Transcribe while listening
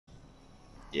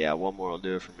Yeah, one more will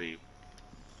do it for me.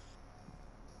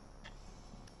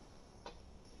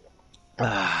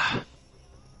 Ah.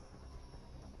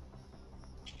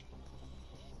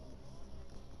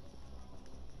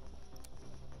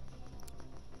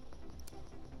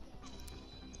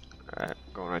 Alright,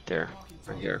 I'm going right there.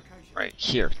 Right here. Right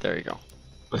here. There you go.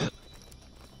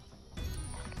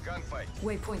 Gunfight.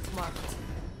 Waypoint marked.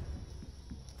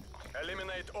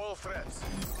 Eliminate all threats.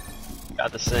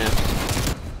 Got the Sam.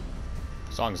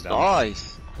 Song's down.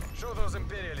 Nice! Show those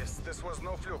imperialists this was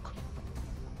no fluke.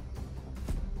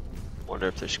 Wonder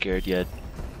if they're scared yet.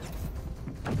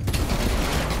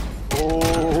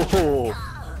 Oh!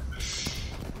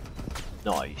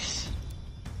 Nice.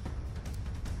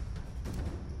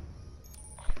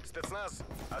 Spetsnaz,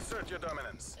 assert your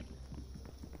dominance.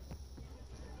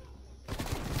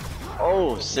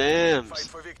 Oh, Fight Sam's!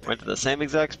 for victory. Went to the same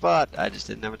exact spot. I just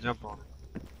didn't have a jump on it.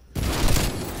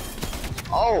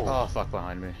 Oh! Oh, fuck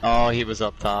behind me. Oh, he was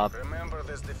up top. Remember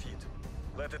this defeat.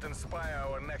 Let it inspire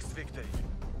our next victory.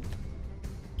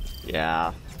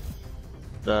 Yeah.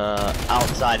 The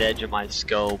outside edge of my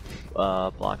scope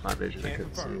blocked my vision. I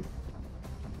couldn't see.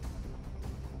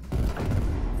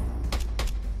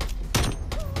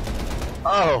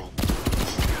 Oh!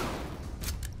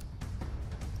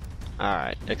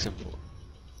 Alright, Dixon.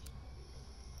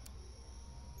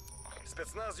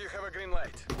 Spetsnaz, you have a green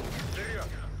light. Вперед!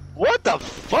 What the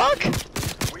fuck?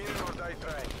 Win or die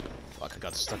trying. Fuck, I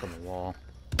got stuck on the wall.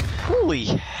 Holy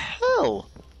hell!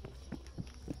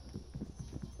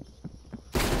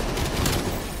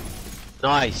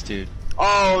 Nice, dude.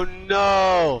 Oh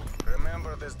no!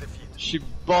 Remember this defeat. She Let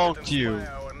it bonked you.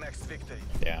 inspire our next victory.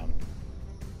 Down.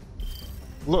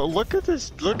 Look at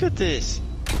this. Look at this.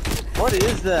 What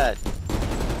is that?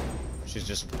 She's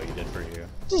just waited for you.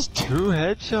 Just 2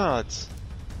 headshots.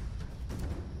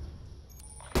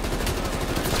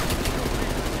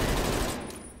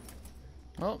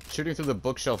 Well, shooting through the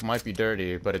bookshelf might be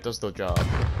dirty, but it does the job.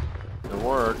 It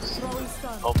works. Throwing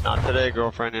stun. Oh, not today,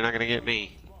 girlfriend. You're not gonna get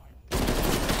me.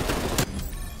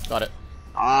 Got it.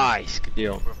 Nice. Good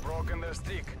deal. We've broken their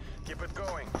streak. Keep it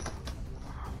going.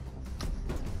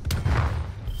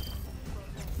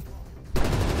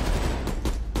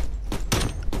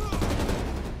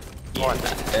 On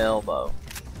that elbow.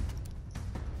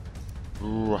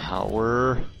 Ooh,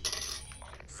 Howard.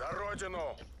 За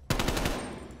родину!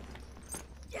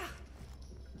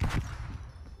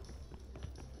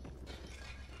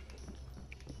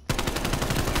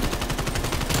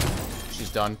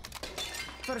 She's done.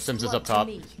 First Sims is blood up top.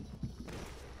 to me.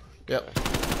 Yep.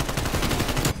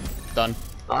 Done.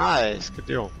 Nice. Good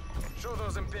deal. Show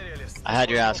those imperialists. I had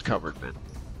your ass covered, man.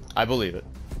 I believe it.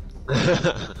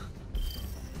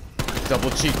 Double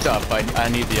cheeked up. I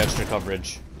need the extra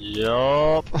coverage.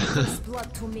 Yup. First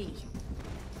blood to me.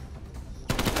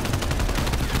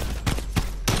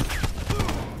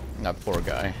 That poor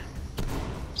guy.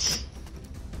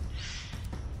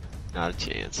 Not a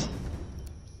chance.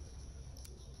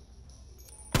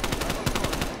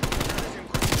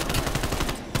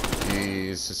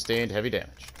 He's sustained heavy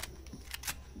damage.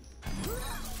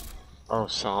 Oh,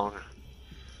 song.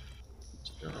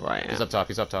 Who I am. He's up top.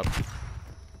 He's up top.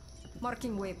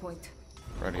 Marking waypoint.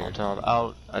 Right here. Molotov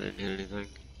out. I didn't hit anything.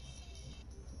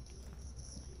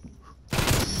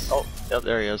 Oh, yep,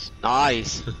 there he is.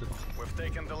 Nice. We've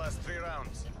taken the last 3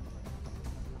 rounds.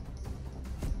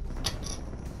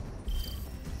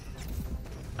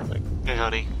 Like, hey,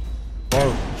 honey.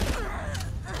 Whoa.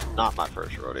 Not my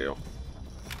first rodeo.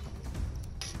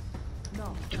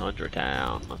 No. Tundra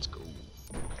down. Let's go.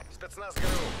 Spetsnaz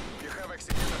GRU, you have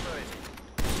execute authority.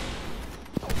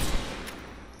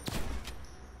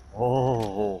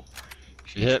 Oh,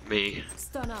 she hit me.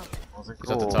 Stun out. Wasn't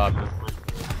He's at the cool. top.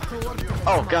 Coordinates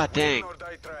Oh, marked. god dang. Win or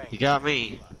die trying. He got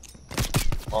me.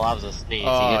 Well, that was a sneeze.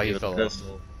 Oh, he hit he me with a fell off.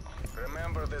 pistol.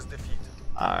 Remember this defeat.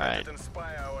 Alright. Let it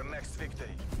inspire our next victory.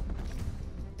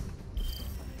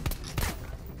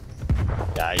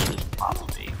 Yeah, he just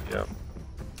popped me. Yep.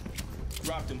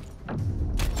 Dropped him.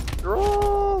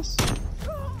 Gross!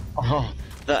 Oh,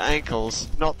 the ankles.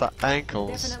 Not the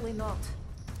ankles. Definitely not.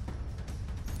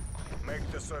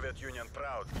 Make the Soviet Union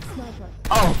proud. Sniper.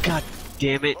 Oh, god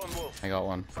damn it. Lone Wolf, I got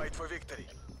one. fight for victory.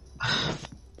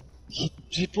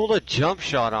 He pulled a jump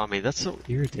shot on me. That's so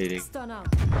irritating. Stun out.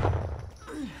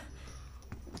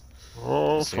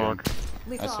 Oh, See him. fuck.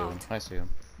 Lethal I see him. out. I see him.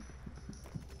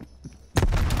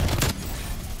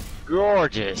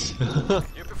 Gorgeous.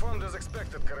 You performed as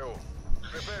expected, GRU.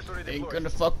 Prepare to redeploy. Ain't gonna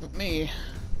fuck with me.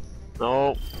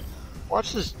 No.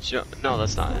 Watch this jump. No,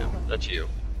 that's not him. That's you.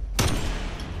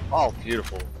 Oh,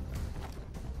 beautiful.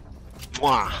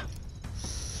 Mwah.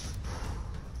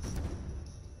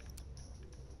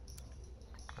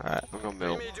 Alright, I'm going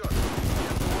middle. Время идет.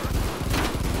 Get to work.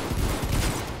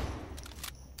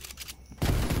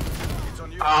 It's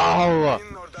on you. Oh!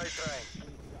 Win or die trying.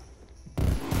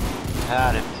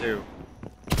 Had him too.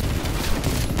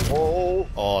 Oh!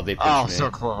 Oh, they pushed Oh, me. so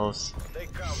close.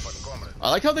 Take comfort, comrade.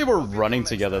 I like how they were running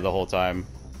together the whole time.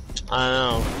 I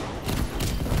know.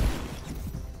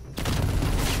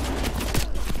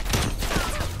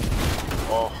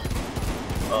 Oh.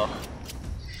 Oh.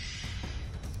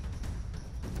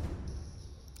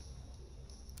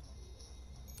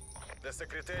 The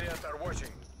Secretariat are watching.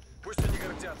 Пусть они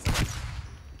гордятся.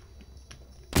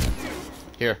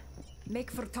 Here,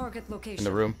 Make for target in location.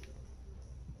 the room.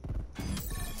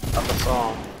 Up a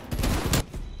song.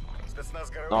 Спецназ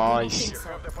городов. Nice. You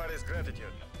have the party's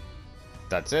gratitude.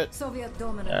 That's it. Soviet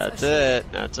dominance. That's assured.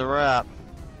 it. That's a wrap.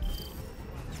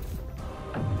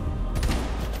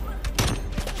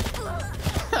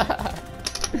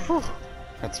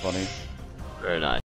 That's funny. Very nice.